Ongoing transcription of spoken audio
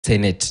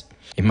Senate.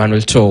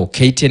 Emmanuel To,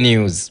 KTN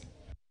News.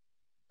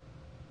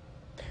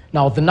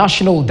 Now, the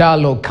National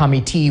Dialogue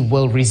Committee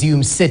will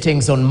resume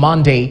sittings on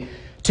Monday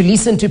to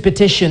listen to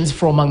petitions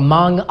from,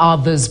 among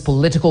others,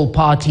 political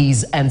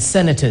parties and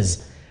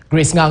senators.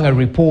 Grace Nganga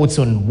reports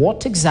on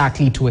what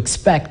exactly to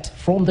expect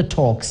from the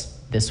talks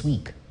this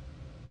week.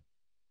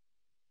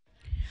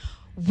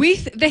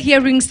 With the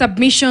hearing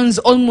submissions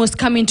almost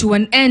coming to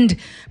an end,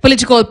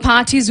 political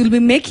parties will be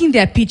making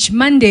their pitch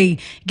Monday,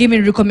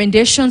 giving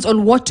recommendations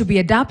on what to be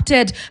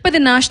adopted by the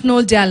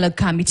National Dialogue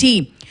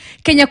Committee.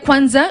 Kenya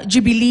Kwanza,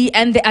 Jubilee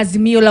and the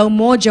Azimio la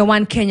Umoja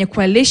One Kenya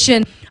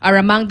coalition are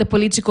among the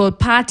political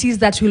parties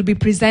that will be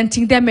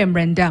presenting their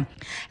memoranda.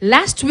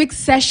 Last week's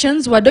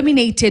sessions were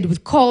dominated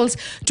with calls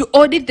to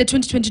audit the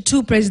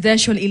 2022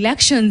 presidential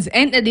elections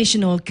and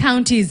additional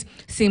counties,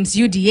 since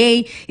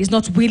UDA is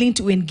not willing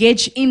to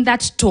engage in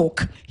that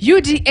talk.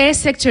 UDA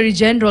Secretary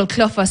General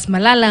Cleophas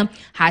Malala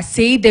has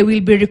said they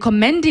will be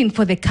recommending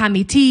for the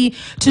committee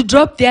to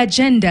drop the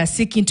agenda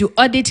seeking to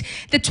audit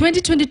the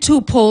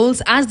 2022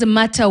 polls as the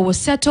matter was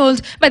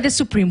settled by the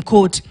Supreme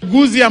Court.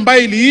 Guzi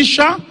ambayo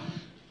iliisha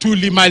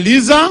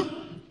tulimaliza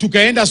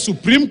tukaenda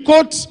Supreme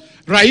Court.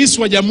 Rais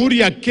wa Jamhuri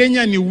ya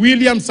Kenya ni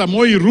William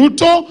Samoei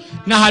Ruto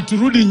na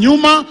haturudi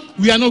nyuma.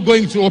 We are not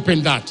going to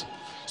open that.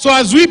 So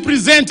as we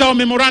present our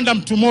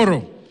memorandum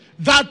tomorrow,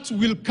 that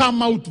will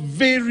come out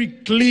very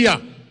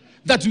clear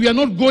that we are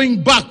not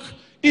going back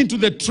into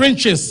the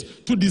trenches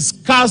to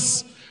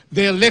discuss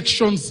the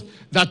elections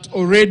that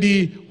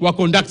already were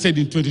conducted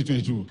in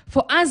 2022.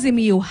 For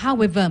Azimio,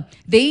 however,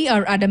 they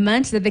are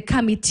adamant that the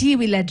committee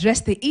will address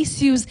the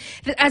issues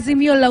that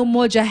Azimio la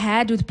Umoja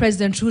had with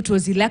President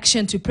Ruto's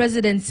election to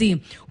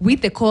presidency,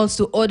 with the calls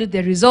to audit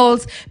the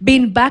results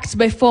being backed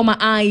by former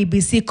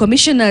IEBC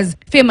commissioners,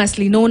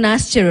 famously known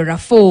as Cherera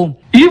 4.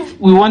 If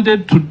we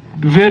wanted to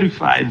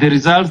verify the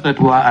results that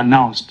were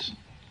announced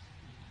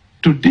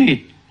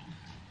today,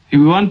 if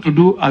we want to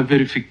do a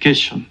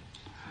verification,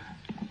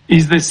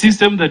 is the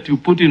system that you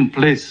put in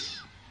place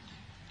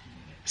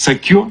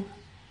secure?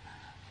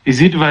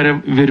 Is it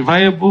very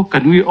viable?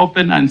 Can we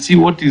open and see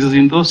what is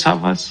in those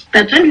servers?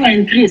 That when we were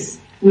in Greece,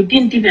 we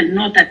didn't even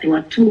know that there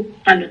were two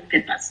ballot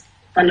papers.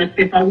 Ballot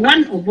paper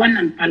 1 of 1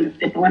 and ballot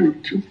paper 1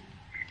 of 2.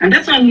 And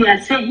that's why we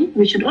are saying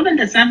we should open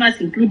the servers,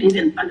 include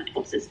even ballot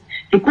boxes,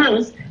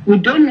 because we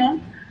don't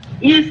know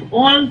if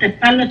all the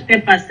ballot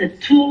papers, the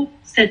two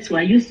sets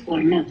were used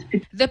or not.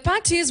 The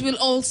parties will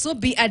also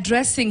be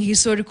addressing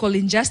historical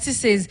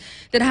injustices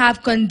that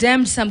have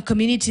condemned some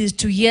communities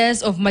to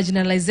years of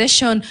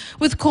marginalization,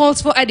 with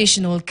calls for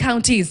additional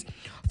counties.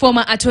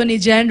 Former Attorney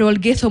General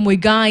Githu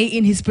Muigai,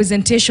 in his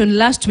presentation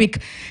last week,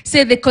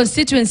 said the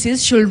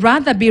constituencies should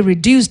rather be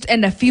reduced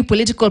and a few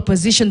political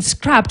positions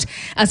scrapped,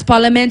 as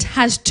Parliament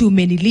has too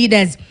many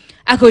leaders.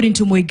 According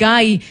to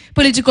Muigai,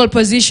 political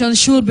positions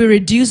should be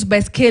reduced by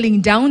scaling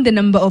down the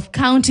number of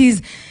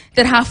counties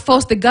that have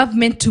forced the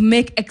government to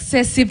make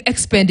excessive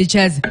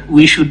expenditures.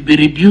 We should be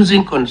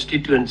reducing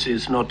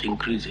constituencies, not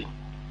increasing.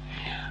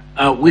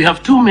 We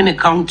have too many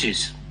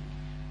counties.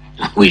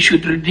 We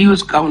should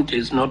reduce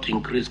counties, not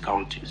increase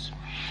counties.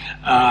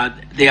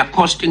 They are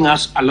costing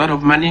us a lot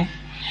of money,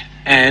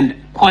 and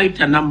quite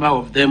a number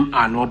of them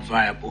are not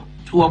viable.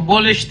 To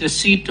abolish the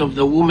seat of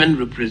the woman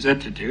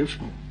representative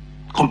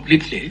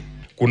completely.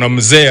 Kuna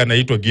mzee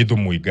anaitwa Githu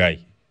Muigai.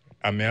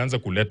 Ameanza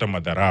kuleta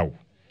madharau.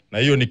 Na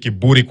hiyo ni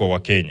kiburi kwa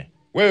Wakenya.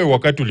 Wewe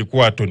wakati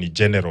ulikuwa Attorney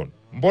General,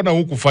 mbona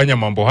hukufanya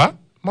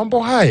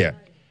mambo haya?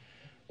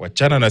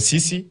 Wachana na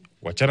sisi,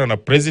 wachana na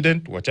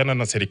president, wachana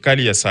na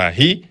serikali ya saa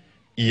hii,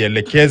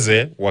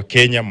 ielekeze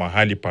Wakenya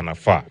mahali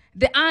panafaa.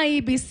 The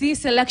IEBC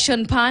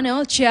selection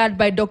panel, chaired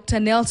by Dr.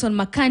 Nelson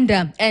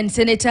Makanda, and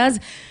Senators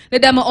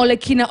Ledama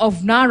Olekina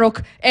of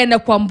Narok, Ena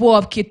Kwamboa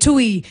of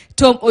Kitui,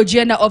 Tom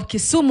Ojienda of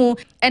Kisumu,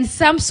 and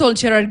Samson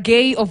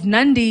Cherargei of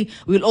Nandi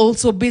will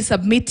also be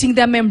submitting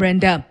their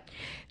memoranda.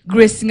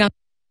 Grace Nganga.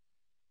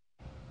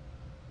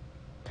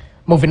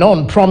 Moving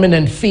on,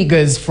 prominent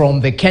figures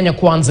from the Kenya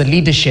Kwanza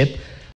leadership